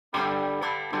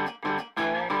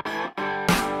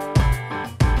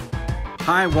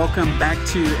Hi, welcome back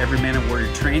to Every Man and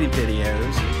Warrior training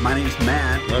videos. My name is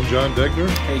Matt. I'm John Degner.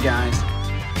 Hey guys.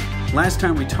 Last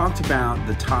time we talked about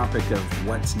the topic of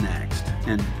what's next,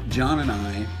 and John and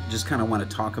I just kind of want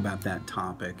to talk about that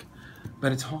topic,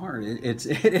 but it's hard. It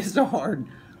is a hard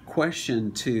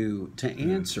question to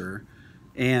answer,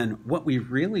 and what we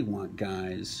really want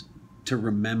guys to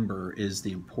remember is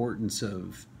the importance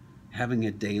of having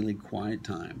a daily quiet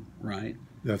time, right?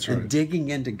 That's right. And digging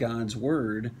into God's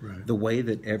Word Right. the way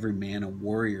that Every Man and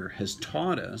Warrior has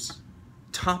taught us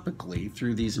topically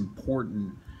through these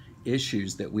important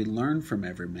issues that we learn from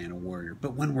Every Man and Warrior.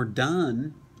 But when we're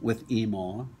done with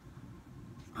EMAW,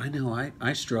 I know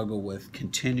I struggle with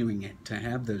continuing it to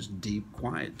have those deep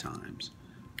quiet times,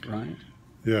 right?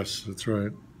 Yes, that's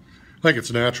right. I think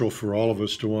it's natural for all of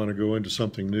us to want to go into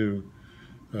something new,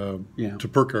 to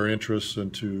perk our interests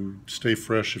and to stay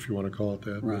fresh, if you want to call it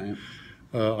that. Right.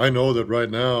 I know that right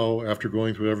now, after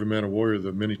going through Every Man and Warrior,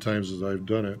 the many times as I've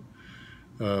done it,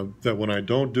 that when I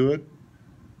don't do it,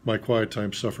 my quiet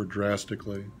time suffered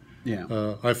drastically.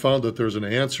 Yeah. I found that there's an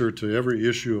answer to every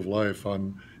issue of life,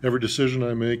 on every decision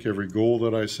I make, every goal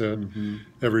that I set,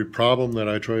 every problem that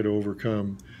I try to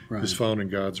overcome is found in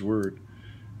God's Word.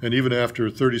 And even after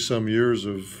 30-some years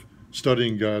of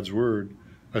studying God's Word,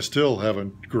 I still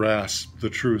haven't grasped the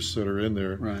truths that are in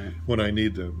there when I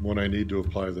need them, when I need to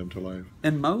apply them to life.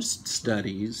 And most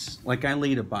studies, like I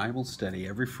lead a Bible study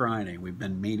every Friday. We've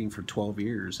been meeting for 12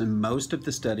 years, and most of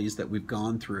the studies that we've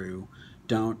gone through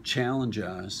don't challenge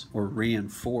us or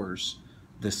reinforce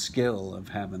the skill of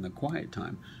having the quiet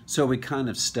time. So we kind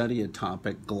of study a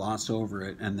topic, gloss over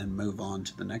it, and then move on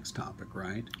to the next topic,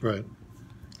 right? Right.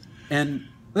 And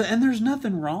there's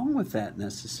nothing wrong with that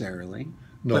necessarily.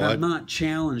 No, but I'm not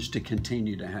challenged to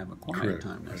continue to have a quiet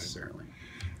time necessarily.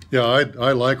 Yeah,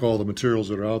 I like all the materials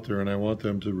that are out there, and I want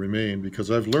them to remain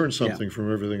because I've learned something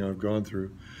from everything I've gone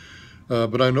through.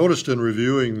 But I noticed in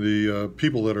reviewing the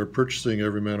people that are purchasing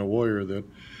Every Man a Warrior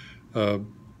that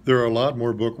there are a lot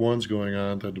more book ones going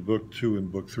on than the book 2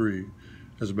 and book 3.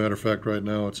 As a matter of fact, right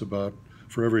now it's about,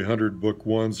 for every 100 book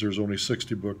ones, there's only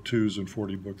 60 book 2s and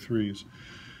 40 book 3s.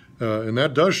 And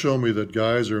that does show me that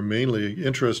guys are mainly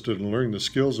interested in learning the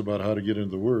skills about how to get into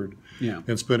the Word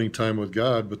and spending time with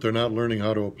God, but they're not learning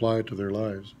how to apply it to their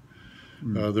lives.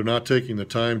 They're not taking the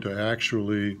time to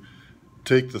actually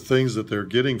take the things that they're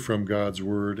getting from God's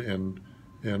Word and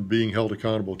being held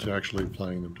accountable to actually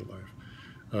applying them to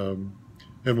life.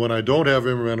 And when I don't have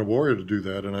Every Man a Warrior to do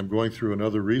that, and I'm going through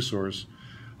another resource,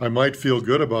 I might feel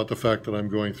good about the fact that I'm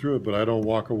going through it, but I don't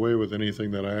walk away with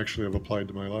anything that I actually have applied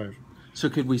to my life. So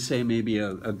could we say maybe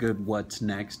a good what's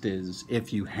next is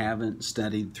if you haven't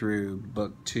studied through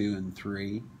book 2 and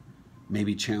 3,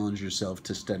 maybe challenge yourself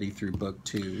to study through book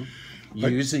 2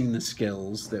 using the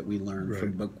skills that we learned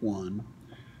from book 1.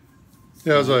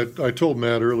 Yeah, as I told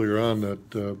Matt earlier on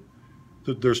that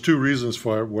there's two reasons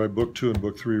why book 2 and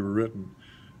book 3 were written.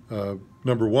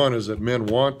 Number one is that men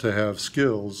want to have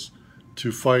skills to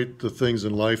fight the things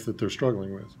in life that they're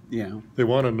struggling with. Yeah. They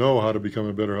want to know how to become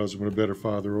a better husband, a better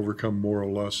father, overcome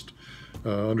moral lust,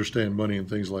 understand money and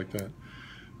things like that.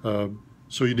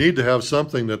 So you need to have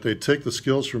something that they take the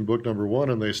skills from book number 1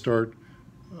 and they start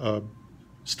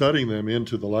studying them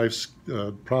into the life's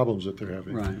problems that they're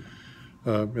having. Right.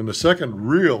 And the second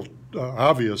real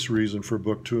obvious reason for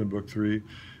book 2 and book 3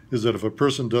 is that if a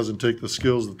person doesn't take the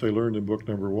skills that they learned in book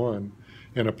number 1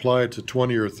 and apply it to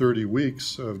 20 or 30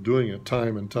 weeks of doing it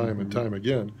time and time and time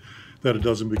again, that it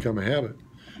doesn't become a habit.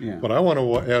 Yeah. But I want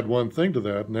to add one thing to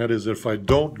that, and that is if I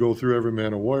don't go through Every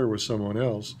Man a Warrior with someone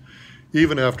else,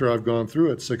 even after I've gone through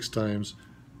it 6 times,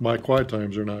 my quiet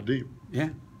times are not deep. Yeah,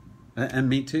 and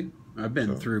me too. I've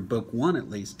been through book 1 at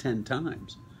least 10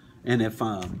 times. And if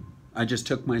I just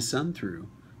took my son through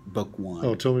book 1.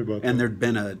 Oh, tell me about that.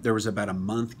 And there was about a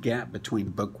month gap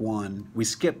between book 1. We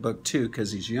skipped book 2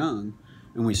 because he's young,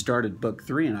 and we started book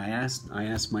 3. And I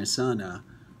asked my son,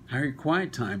 "How are your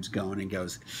quiet times going?" And he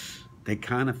goes, "They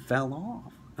kind of fell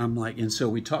off." I'm like, and so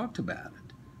we talked about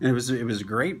it, and it was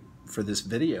great for this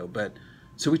video. But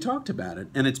so we talked about it,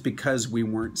 and it's because we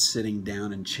weren't sitting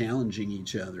down and challenging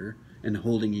each other and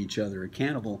holding each other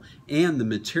accountable. And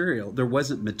there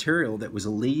wasn't material that was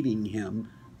leading him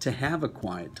to have a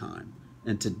quiet time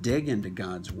and to dig into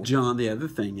God's Word. John, the other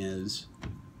thing is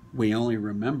we only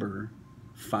remember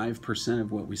 5%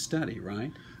 of what we study,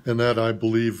 right? And that I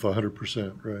believe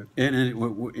 100%, right?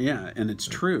 And it's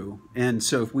true. And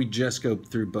so if we just go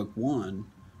through book 1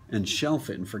 and shelf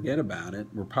it and forget about it,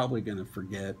 we're probably going to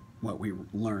forget what we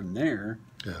learned there.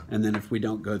 Yeah. And then if we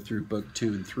don't go through book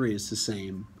 2 and 3, it's the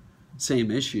same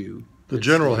issue. The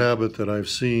general habit that I've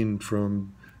seen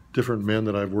from different men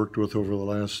that I've worked with over the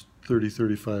last 30,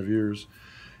 35 years,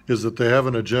 is that they have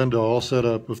an agenda all set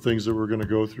up of things that we're going to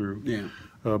go through.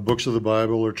 Yeah. Books of the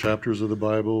Bible or chapters of the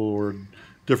Bible or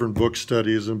different book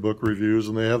studies and book reviews,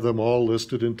 and they have them all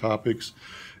listed in topics.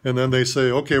 And then they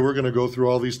say, okay, we're going to go through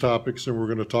all these topics and we're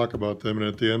going to talk about them, and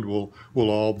at the end we'll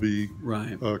all be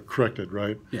right. Corrected,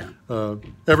 right? Yeah.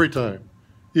 Every time.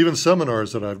 Even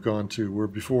seminars that I've gone to where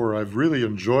before I've really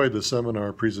enjoyed the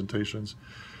seminar presentations,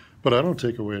 but I don't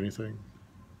take away anything.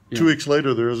 Yeah. 2 weeks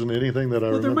later, there isn't anything that I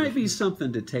remember. Well, there might be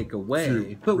something to take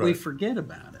away, but we forget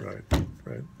about it. Right,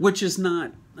 right. Which is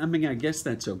not, I mean, I guess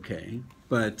that's okay,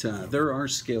 but there are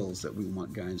skills that we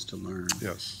want guys to learn.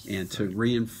 Yes. And to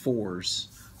reinforce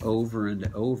over and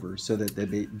over so that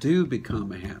they do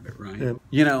become a habit, right? And,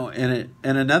 you know, and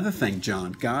another thing,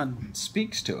 John, God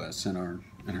speaks to us in our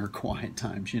quiet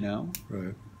times, you know?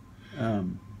 Right.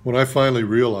 When I finally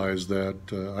realized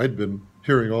that I'd been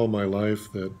hearing all my life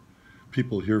that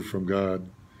people hear from God.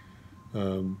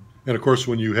 And of course,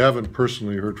 when you haven't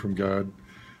personally heard from God,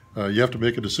 you have to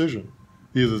make a decision.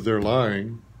 Either they're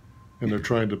lying and they're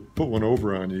trying to put one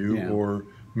over on you, or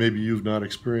maybe you've not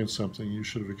experienced something you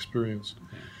should have experienced.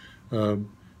 And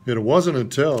it wasn't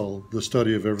until the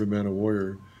study of Every Man a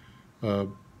Warrior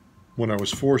when I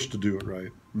was forced to do it right.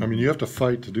 I mean, you have to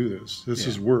fight to do this. This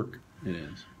is work. It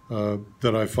is.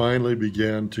 That I finally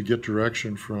began to get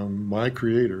direction from my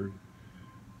Creator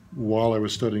while I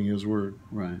was studying His Word.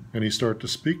 Right. And He started to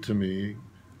speak to me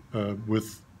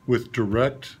with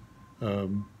direct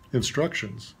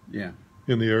instructions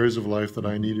in the areas of life that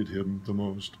I needed Him the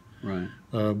most. Right.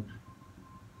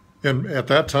 And at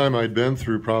that time, I'd been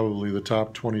through probably the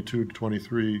top 22 to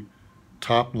 23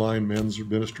 top-line men's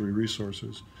ministry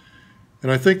resources.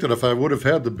 And I think that if I would have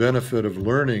had the benefit of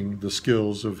learning the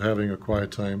skills of having a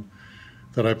quiet time,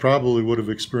 that I probably would have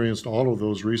experienced all of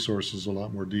those resources a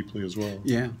lot more deeply as well.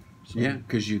 Yeah, so, yeah,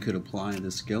 because you could apply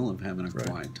the skill of having a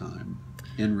quiet time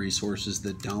in resources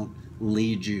that don't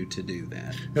lead you to do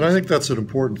that. And I think that's an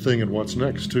important thing in what's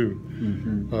next, too.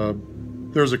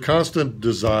 Mm-hmm. There's a constant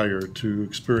desire to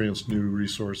experience new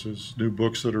resources, new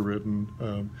books that are written,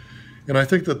 and I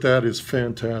think that is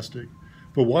fantastic.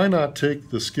 But why not take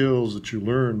the skills that you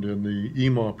learned in the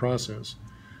EMA process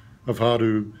of how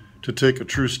to take a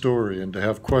true story and to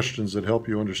have questions that help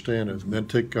you understand it, and then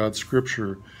take God's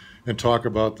Scripture and talk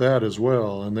about that as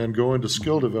well, and then go into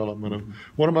skill development of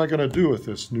what am I going to do with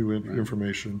this new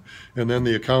information, and then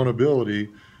the accountability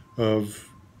of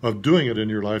doing it in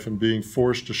your life and being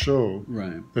forced to show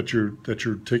that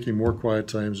you're taking more quiet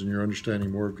times and you're understanding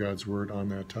more of God's Word on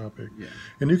that topic. Yeah.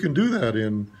 And you can do that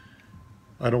in,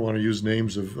 I don't want to use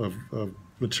names of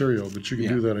material, but you can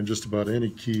do that in just about any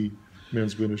key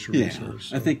men's ministry resource.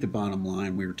 So. I think the bottom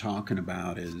line we were talking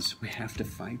about is we have to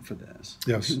fight for this.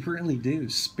 Yes. We really do.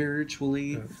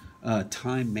 Spiritually,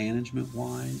 time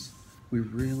management-wise, we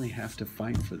really have to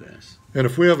fight for this. And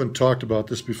if we haven't talked about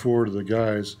this before to the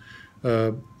guys,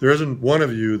 there isn't one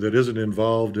of you that isn't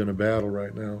involved in a battle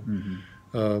right now.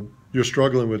 Mm-hmm. You're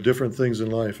struggling with different things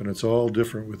in life, and it's all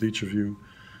different with each of you.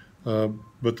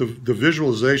 But the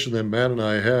visualization that Matt and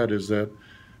I had is that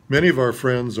many of our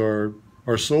friends are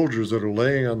soldiers that are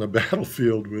laying on the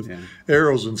battlefield with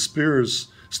arrows and spears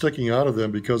sticking out of them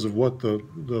because of what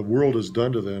the world has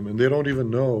done to them, and they don't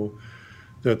even know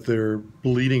that they're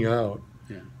bleeding out.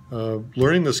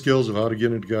 Learning the skills of how to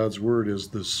get into God's Word is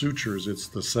the sutures, it's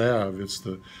the salve, it's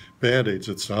the Band-Aids,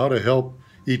 it's how to help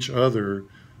each other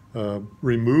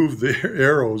remove the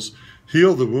arrows,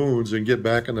 heal the wounds, and get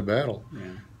back in the battle.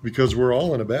 Because we're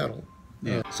all in a battle.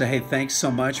 So, hey, thanks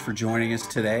so much for joining us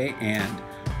today, and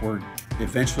we're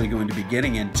eventually going to be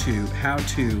getting into how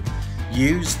to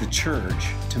use the church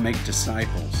to make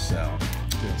disciples. So,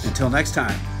 until next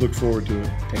time. Look forward to it.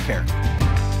 Take care.